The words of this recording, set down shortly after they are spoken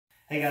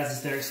Hey guys,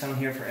 it's Derek Stone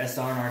here for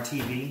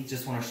SR&RTV.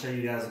 Just want to show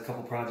you guys a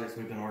couple projects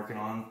we've been working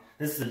on.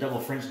 This is a double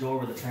French door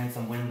with a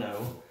transom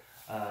window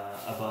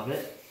above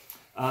it.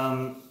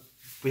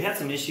 We had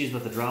some issues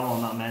with the drywall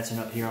not matching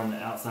up here on the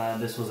outside.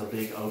 This was a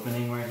big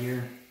opening right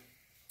here.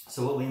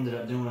 So what we ended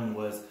up doing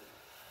was,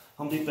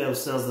 Home Depot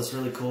sells this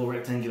really cool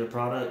rectangular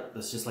product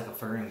that's just like a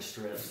furring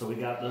strip. So we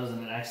got those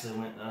and it actually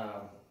went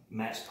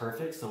matched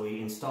perfect. So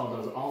we installed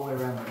those all the way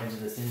around the edge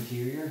of this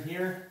interior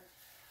here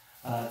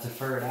to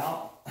fur it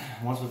out.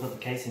 Once we put the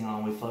casing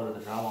on, we floated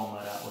the drywall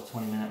mud out with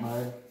 20-minute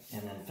mud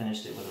and then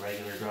finished it with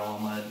regular drywall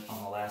mud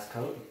on the last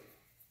coat.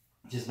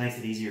 It just makes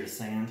it easier to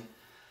sand.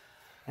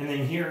 And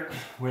then here,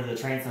 where the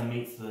transom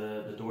meets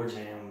the door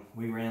jamb,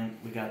 we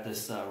got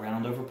this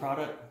round over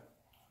product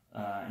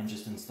and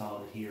just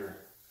installed it here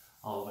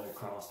all the way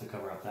across to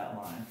cover up that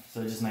line.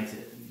 So it just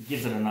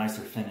gives it a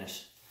nicer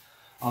finish.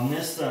 On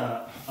this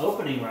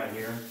opening right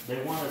here, the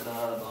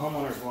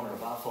homeowners wanted a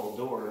bifold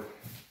door.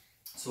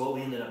 So what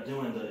we ended up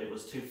doing, it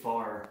was too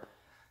far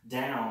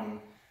down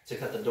to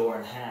cut the door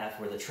in half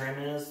where the trim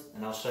is,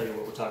 and I'll show you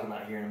what we're talking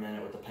about here in a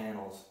minute with the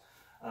panels.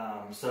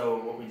 So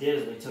what we did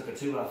is we took a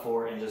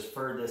 2x4 and just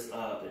furred this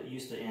up. It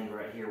used to end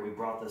right here. We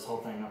brought this whole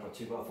thing up a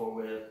 2x4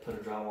 width, put a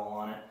drywall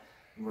on it,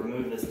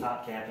 removed this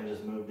top cap and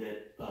just moved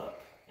it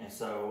up. And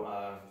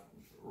so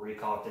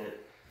recaulked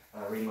it,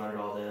 remudded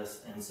all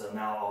this, and so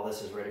now all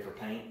this is ready for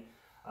paint.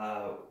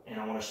 And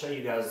I want to show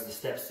you guys the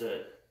steps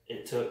that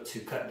it took to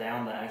cut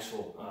down the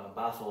actual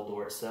bifold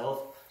door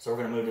itself. So we're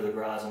going to move to the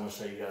garage and I'm going to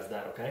show you guys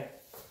that, okay?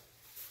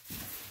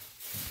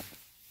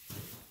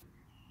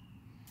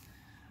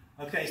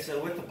 Okay,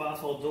 so with the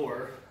bifold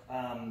door,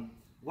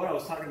 what I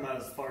was talking about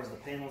as far as the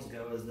panels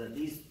go is that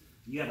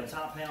you have a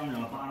top panel and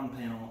a bottom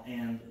panel,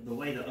 and the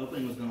way the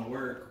opening was going to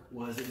work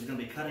was it was going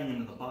to be cutting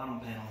into the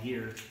bottom panel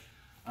here.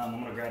 I'm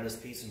going to grab this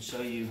piece and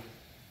show you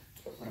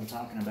what I'm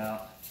talking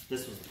about.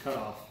 This was the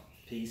cutoff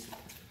piece.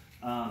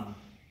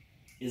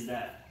 Is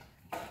that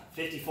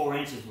 54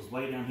 inches was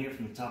way down here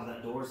from the top of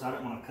that door, so I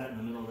didn't want to cut in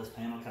the middle of this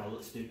panel, kind of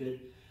look stupid.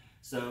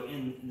 So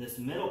in this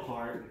middle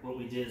part, what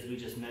we did is we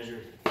just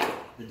measured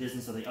the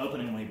distance of the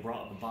opening and we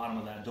brought the bottom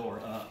of that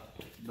door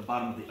up, the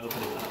bottom of the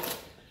opening up.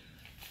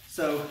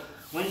 So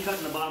when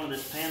cutting the bottom of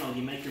this panel,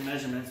 you make your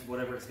measurements,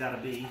 whatever it's got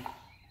to be.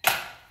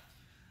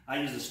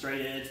 I used a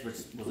straight edge, which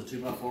was a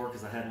 2x4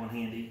 because I had one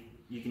handy.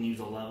 You can use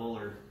a level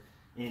or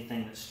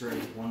anything that's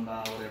straight,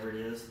 1x, whatever it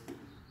is.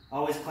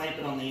 Always clamp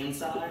it on the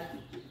inside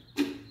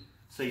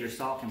so your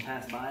saw can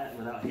pass by it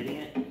without hitting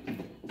it.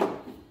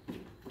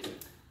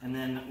 And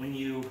then when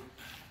you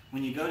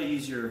go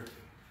to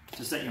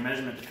to set your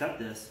measurement to cut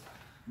this,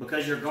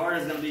 because your guard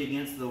is going to be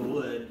against the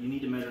wood, you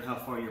need to measure how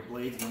far your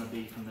blade's going to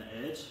be from the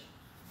edge.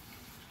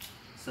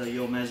 So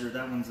you'll measure,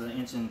 that one's 1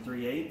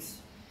 3/8 inches.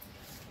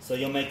 So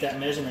you'll make that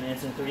measurement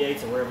 1 3/8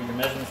 inches or wherever your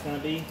measurement's going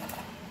to be.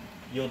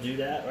 You'll do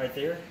that right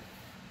there.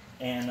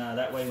 And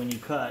that way when you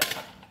cut,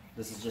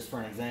 this is just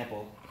for an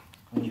example,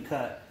 when you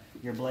cut,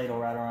 your blade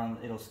will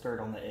it'll skirt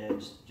on the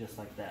edge just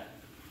like that.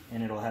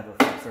 And it'll have a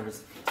flat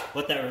surface.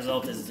 What that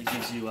result is it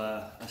gives you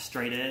a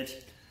straight edge.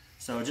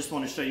 So I just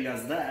want to show you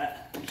guys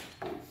that.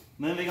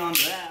 Moving on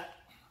to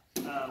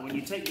that, when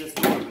you take this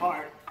door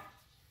apart,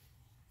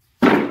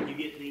 you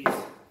get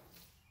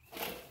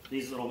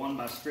these little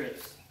 1x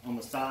strips on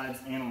the sides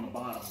and on the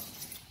bottom.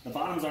 The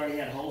bottoms already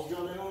had holes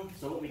drilled in them,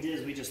 so what we did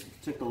is we just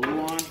took the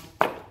Luan.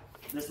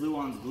 This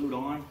Luan's glued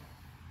on.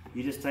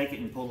 You just take it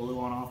and pull the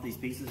Luan off these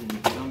pieces and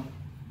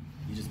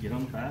you just get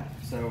them back.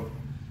 So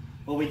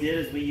what we did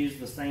is we used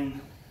the same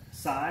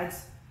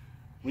sides.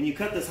 When you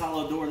cut this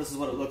hollow door, this is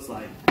what it looks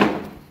like.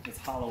 It's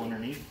hollow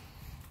underneath.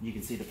 You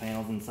can see the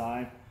panels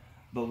inside.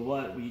 But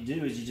what you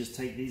do is you just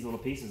take these little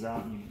pieces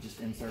out and you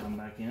just insert them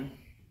back in,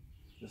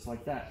 just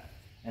like that.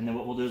 And then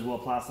what we'll do is we'll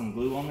apply some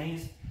glue on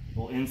these.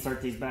 We'll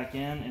insert these back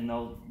in and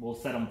we'll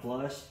set them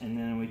flush, and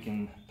then we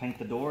can paint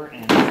the door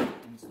and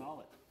install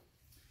it.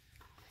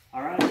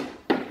 All right.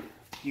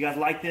 You guys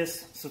like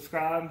this?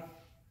 Subscribe.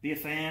 Be a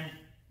fan.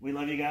 We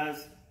love you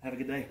guys. Have a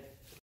good day.